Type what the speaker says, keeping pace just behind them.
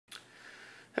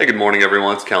Hey, good morning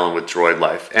everyone, it's Kellen with Droid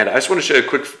Life, and I just want to show you a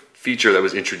quick feature that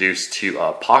was introduced to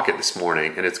Pocket this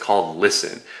morning, and it's called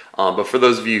Listen. But for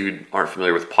those of you who aren't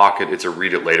familiar with Pocket, it's a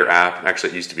Read It Later app, and actually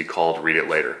it used to be called Read It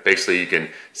Later. Basically you can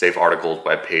save articles,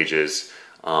 web pages,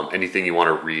 anything you want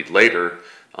to read later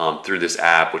through this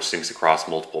app, which syncs across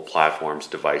multiple platforms,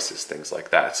 devices, things like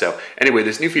that. So anyway,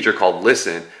 this new feature called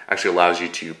Listen actually allows you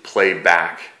to play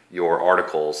back your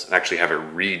articles and actually have it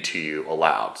read to you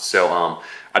aloud. So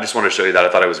I just want to show you that. I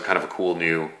thought it was kind of a cool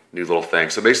new little thing.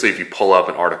 So basically if you pull up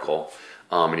an article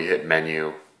and you hit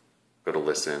menu, go to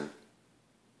listen.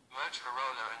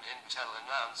 Motorola and Intel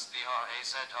announced the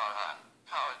RAZRI,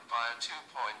 powered by a 2.0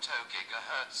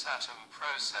 GHz Atom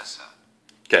processor.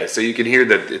 Okay, so you can hear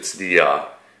that it's the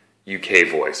UK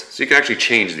voice. So you can actually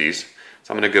change these.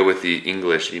 So I'm going to go with the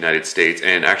English United States,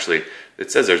 and actually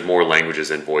it says there's more languages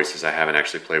and voices. I haven't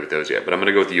actually played with those yet, but I'm going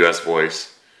to go with the US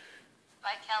voice.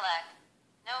 By Kellogg.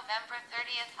 November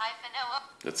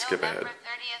 30th-0. Let's skip ahead. November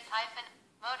 30th-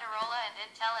 Motorola and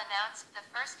Intel announced the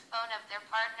first phone of their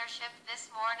partnership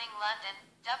this morning. London,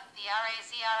 dubbed the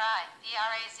RAZRI. The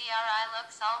RAZRI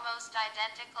looks almost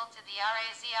identical to the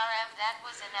RAZRM that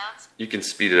was announced. You can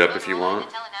speed it up if you want.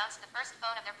 Intel announced the first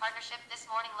phone of their partnership this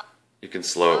morning. You can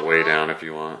slow it way down if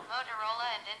you want. Motorola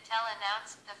and Intel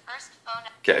announced the first phone.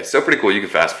 Okay, so pretty cool. You can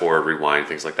fast forward, rewind,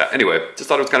 things like that. Anyway, just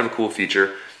thought it was kind of a cool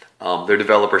feature. Their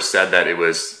developer said that it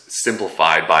was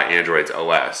simplified by Android's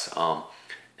OS.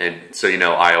 And so, you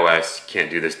know, iOS can't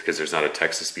do this because there's not a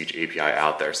text-to-speech API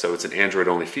out there. So it's an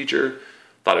Android-only feature.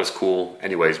 Thought it was cool.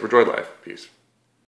 Anyways, we're Droid Life. Peace.